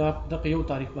ځکه چې دا دغه یو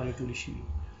تاریخ باندې ټولې شوي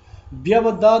بیا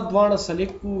به دا دواړه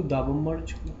سلیکټ کړو دا به مرج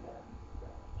کړو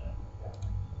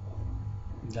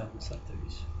دا به ساته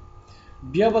وي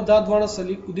بیا به دا دواړه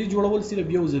سلیکټ کړو دې جوړول صرف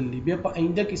یو ځل دي بیا په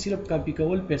آینده کې صرف کاپی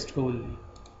کول پیسټ کول دي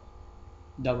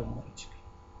دا به مرج کړي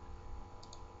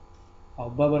او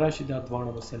به راشي دا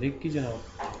دواړه به سلیکټ کړي جناب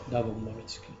دا به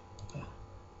مرج کړي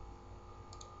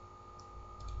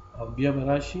او بیا به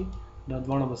راشي دا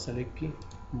دواړه به سلیکټ کړي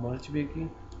مرج به کړي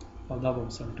او دا به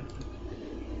سنټر کړي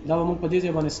دا به موږ په دې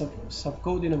ځای باندې سب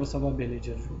کوو دی نه به سبا بیا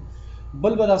لیجر جوړ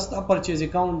بل به دا ستا پرچیز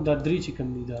اکاونټ دا درې چې کوم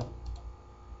دي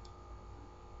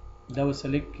دا به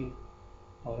سلیکټ کړي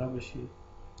او را به شي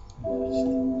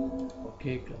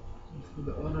اوکې کړه د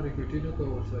اونر اکویټي نه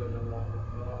کوو ورسره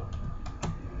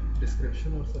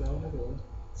ډسکرپشن ورسره نه کوو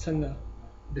څنګه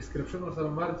ډسکرپشن ورسره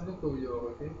مارج نه کوو یو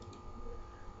هغه کې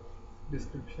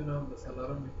ډسکرپشن هم د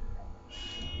سلارم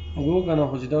وګورو کنه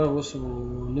خو چې دا اوس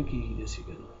نه کېږي داسې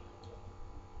که نه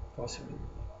پاسبل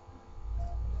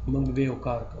موږ به یو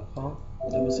کار کوو ښه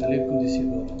دا به سلیکټ کړو داسې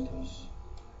به راته اوس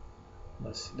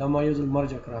بس دا ما یو ځل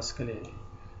مرج اکراس کړی دی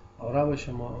او را به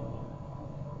شم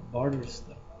بارډرس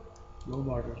ته نو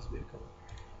بارډرس به یې کوم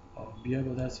او بیا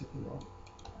به داسې کوو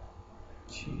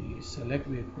چې سلیکټ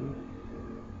به یې کړو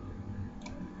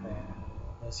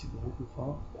داسې به وکړو ښه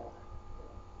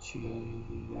چې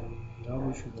را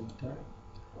به شو دلته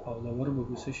او دا ور به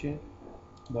څه شي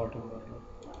باټم ورله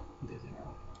دې ځای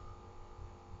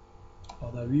او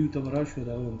دا ویو ته به راشو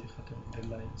دا به همدې ختم کړي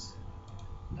لاینز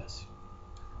داسې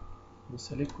نو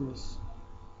سلیکټ کړو اوس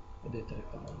په دې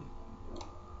طریقه باندې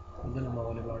دنه ما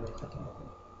ولې باډر ختم کړو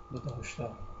دلته خو شته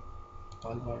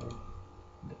فال باډر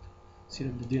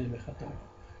صرف د دې نه مې ختم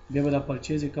بیا به دا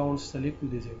پرچیز اکاونټ سلیکټ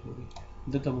کړو دې ځای پورې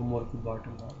دلته به مو ورکړو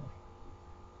باټم باندې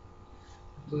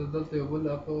دلته یو بل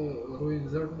اپ رو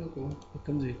انزرټ نه کوو په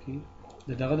کوم ځای کې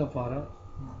د دغه دپاره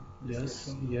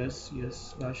یس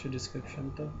راشه ډسکرپشن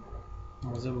ته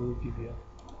مزه به وکړي بیا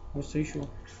اوس صحیح شو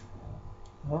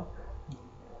ها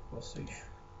اوس صحیح شو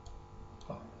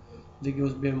دغې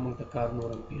اوس بیا موږ ته کار نور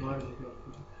هم پېښ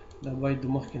دا باید د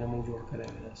مخکې نه موږ جوړ کړی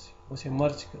وی داسې اوس یې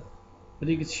مرج کړه په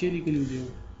دې کې څه شی لیکلي دی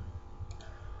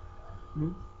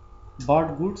bought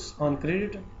goods on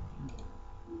credit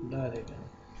دا دی که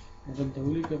دلته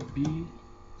ولیکه بی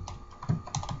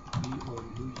او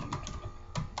یو جی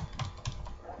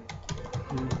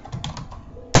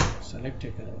سلیکټ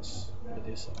یې کړه اوس په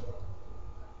دې سره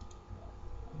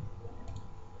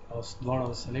اوس دواړه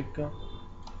سلیکټ کړه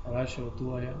راشه ورته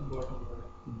ووایه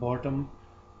باټم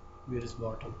ویر از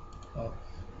باټم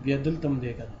بیا دلته هم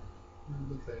دی کنه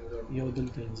دلته یې یو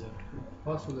دلته انزرټ کړو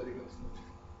خاص ودرېږه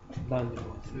باندې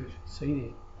صحیح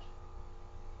دی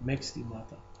میکس دی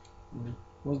ماته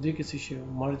اوس دې کې څه شی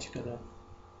مرج کړه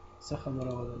څه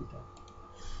خبره وه دلته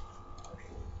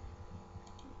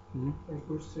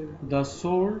دا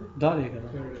سول دا دی کنه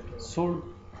سول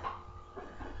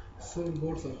سول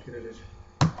بورډ او کریډټ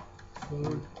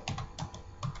سول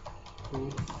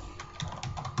بورډ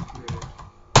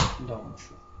دا مو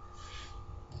شو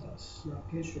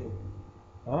کیشو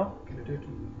ها کریډټ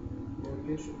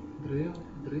کیشو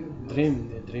دریم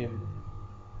دی دریم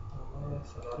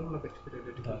سلام لکه چې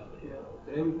کریډټ دا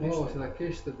او چې دا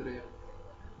کیش ته دریم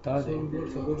دا دی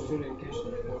سور سور کیشو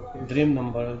دریم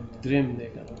نمبر دریم دی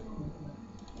کنه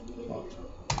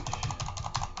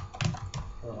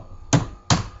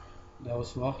دا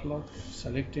اوس واخله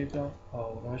سلیکټ یې کړه او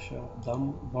راشه دم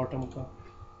باټم کا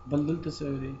بل دلته څه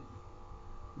دی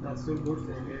دا سول بورډ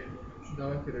دا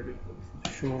کریډټ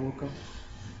شو وکړه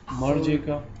مرج یې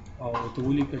کړه او ته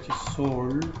ولیکه چې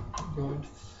سولډ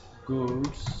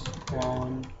goods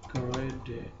on credit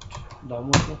دا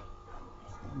مو شو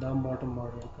دا باټم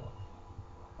باندې وکړه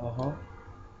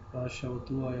راشه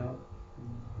ورته ووایه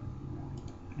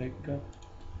کلیک کړه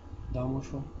دا مو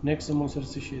شو نیکسټ زموږ سره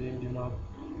څه شی دی جناب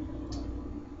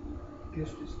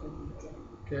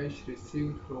cash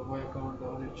received from my account دا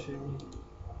ولې شي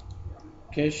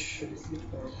cash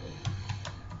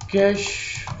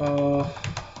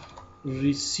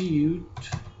received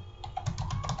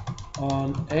on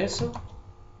S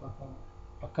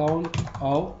account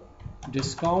او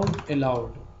discount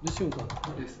allowed this you go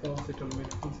discount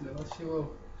settlement fees لغا شي او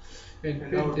and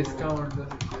paid discount دا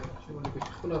شي ولې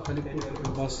خپل خالي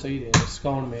بس صحیح دی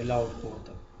discount میں allowed کو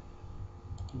ہوتا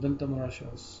دلته مراشه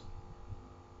اوس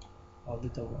او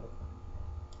دلته ورکړه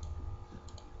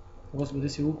اوس به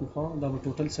داسې وکړو ښه دا به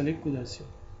ټوټل سلیکټ کړو داسې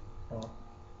دا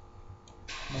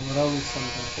به راوستم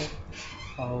تاسو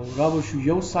او راوړو شو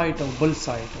یو سایټ او بل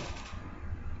سایټ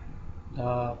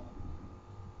دا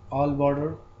all border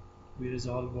where is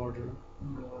all border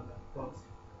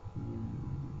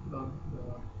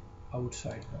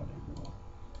outside border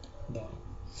دا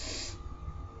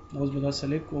اوس به دا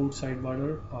سلیکټ کو outside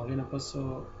border هغې نه پس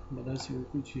به داسې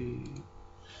وکړو چې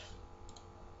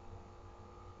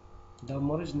دا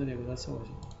مرج نه دی به دا څه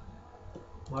وجه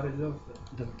مارج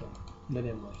دلته نه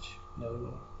دی مرج دا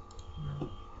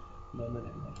نه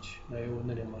دی مرج دا یو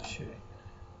نه دی مرج شوی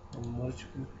مرج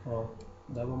کړو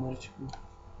دا به مرج کړو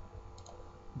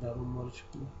دا به مرج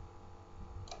کړو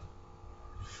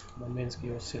دا مینس کې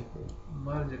یو سیل کړو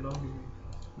مارج لونګ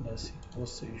داسې اوس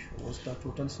صحیح شو اوس دا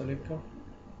ټوټل سلیکټ کړه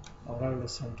او راوړه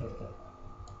سنټر ته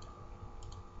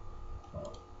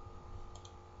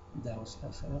دا اوس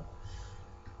تاسو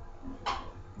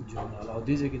جورنال او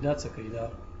دې ځای کې دا څه کوي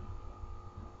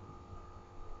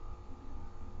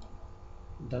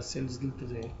دا سیلز دلته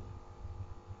دی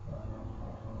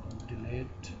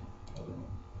ډیلیټ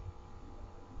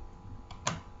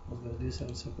اوس به دې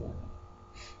سره څه کوو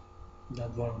دا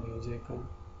دواړه به یو ځای کوو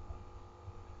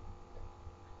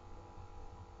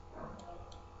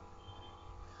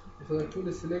دا ټول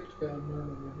سلیکټ کړه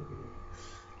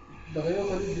دا یو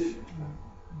خالي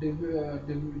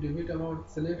debit amount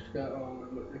select ka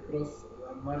across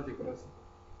margin across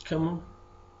come on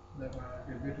the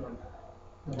debit one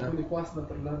the only pass na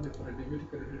tarlande for debit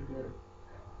credit or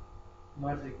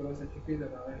margin across chiki da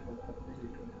raha hai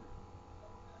debit one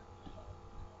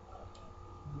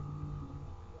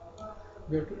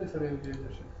betu ne sare uje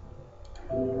jashe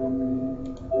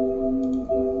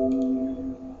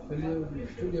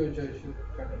studio jashe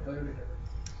kada da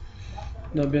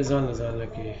دا بیا ځان له ځان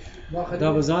لکې دا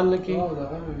به ځان لکې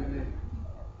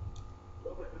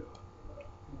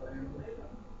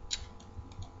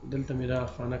دلته مې دا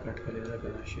خانه کټ کړې ده که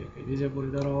دا شی کوي دې ځای پورې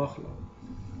دا راواخله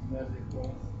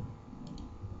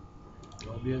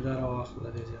او بیا دا راواخله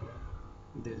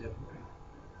دې ځای پورې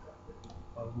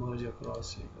او مرج اکراس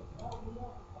یې کړه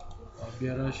او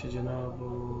بیا راشي جناب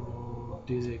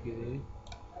دې ځای کې دی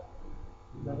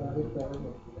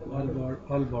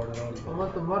all border اما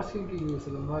ته مارشینګ کې یو څه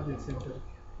د مارجن سنټر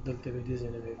دلته به دې ځای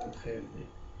نه بالکل خیر دی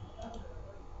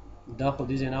دا خو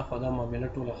دې ځای نه خو دا معامله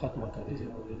ټوله ختمه کړه دې ځای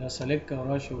پورې دا سلیکټ کړه او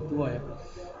راشه ورته ووایه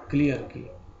کلیر کړي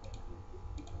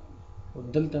او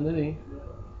دلته نه دی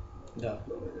دا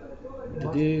د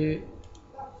دې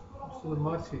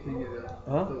مارچ کې کېږي دا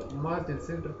مارجن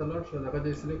سنټر ته لاړ شه دغه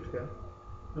ځای سلیکټ کړه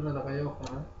نه دغه یو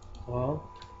خانه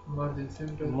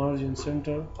margin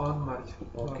center on march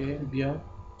okay بیا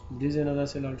دې ځای نه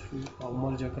داسې لاړ شو او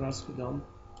مرج اکراس کړو دا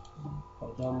او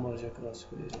دا مرج اکراس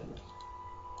کړو دې ځای نه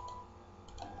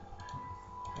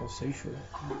او صحیح شو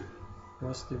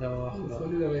اوس دې دا واخله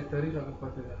خولي دغه تاریخ هغه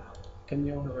پاتې ده کوم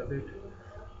یو دغه ډیټ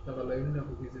دغه لاینونه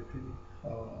پکې ذکر دي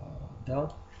دا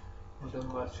او د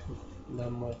مارچ کو دا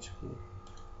مارچ کو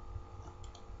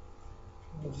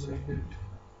ډیټ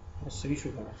اوس صحیح شو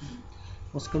کنه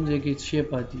اوس کوم ځای کې شی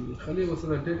پاتې دي خالي اوس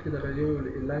د ډیټ کې دغه یو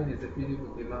لاین ذکر دي په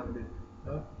اعلان دي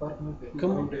فرق نه کوي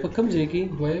کوم په کوم ځای کې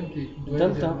دویم کې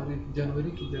دلته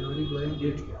جنوري کې جنوري دویم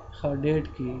ډیټ کې ها ډیټ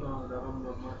کې دغه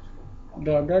مارچ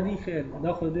دا دی خیر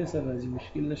دا خو دې سره راځي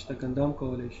مشکل نشته کندام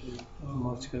کولای شي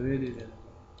مارچ کوي دی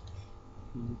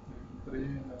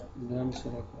ګرام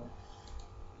سره کار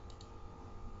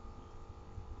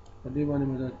په دې باندې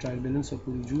مې دا ټرایل بیلنس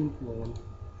پورې جوړ کړو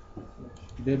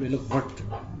بیا به لږ غټ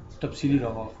تفصیلي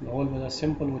راواخلو اول به دا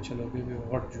سمپل وچلو بیا به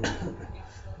غټ جوړ کړو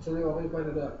څه دی هغه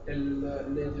باندې دا ال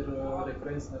لیجر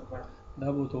ریفرنس نمبر دا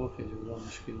به ته وښیو دا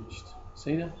مشکل نشته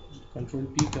صحیح ده کنټرول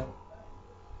پی کا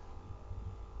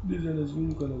دې ځای زوم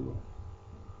کړو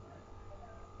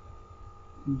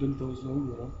دلته اوس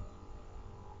وګورم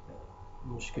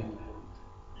مشکل دی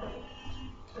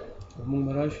موږ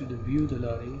راشو د ویو د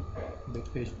لارې د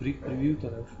پیج بریک پریویو ته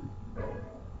راشو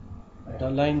دا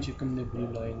لاین چې کوم دی بلو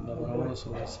لاین دا برابر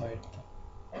سره سایډ ته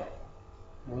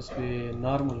اوس به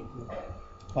نارمل کو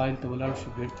فایل ته ولاړ شو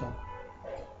بیت ته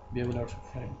بیا ولاړ شو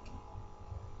فایل ته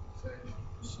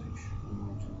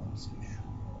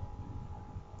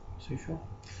صحیح شو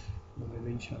نو به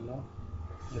ان شاء الله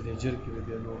د لیجر کې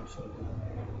بیا نور سره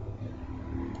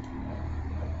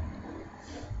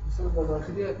سر د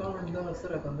داخلي اکاونټ دا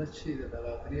سره کنده شي د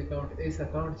داخلي اکاونټ ایس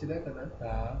اکاونټ چې دا کنه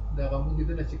دا موږ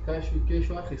دنه چې کیش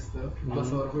واخیسته بس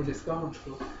ورته ډیسکاونټ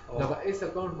شو دا ایس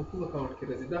اکاونټ په کوم اکاونټ کې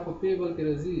راځي دا په پیبل کې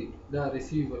راځي دا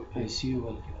ریسیوبل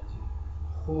کې راځي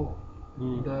خو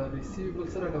دا ریسیوبل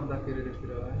سره کوم دا کریډټ کې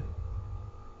راځي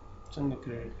څنګه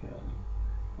کریډټ کې راځي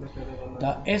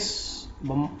دا اس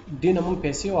دینه موږ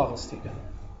پیسې واغستې کنه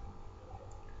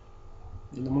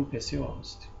دینه موږ پیسې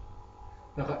واغستې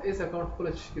دغه ایس اکاونټ خپل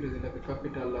چې کېږي لکه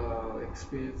کاپیټال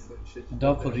ایکسپنس دا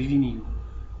فور ریونیو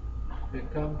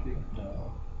انکم کې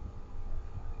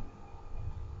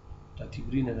دا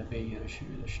تیګرینه ده پیږي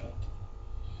شوی د شات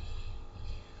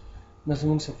نه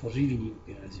زموږ څه فور ریونیو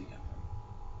کې راځي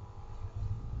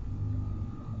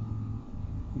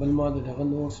بل ما دغه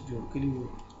نوټس جوړ کړي وو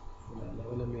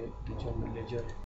نو مې د جنرال لیجر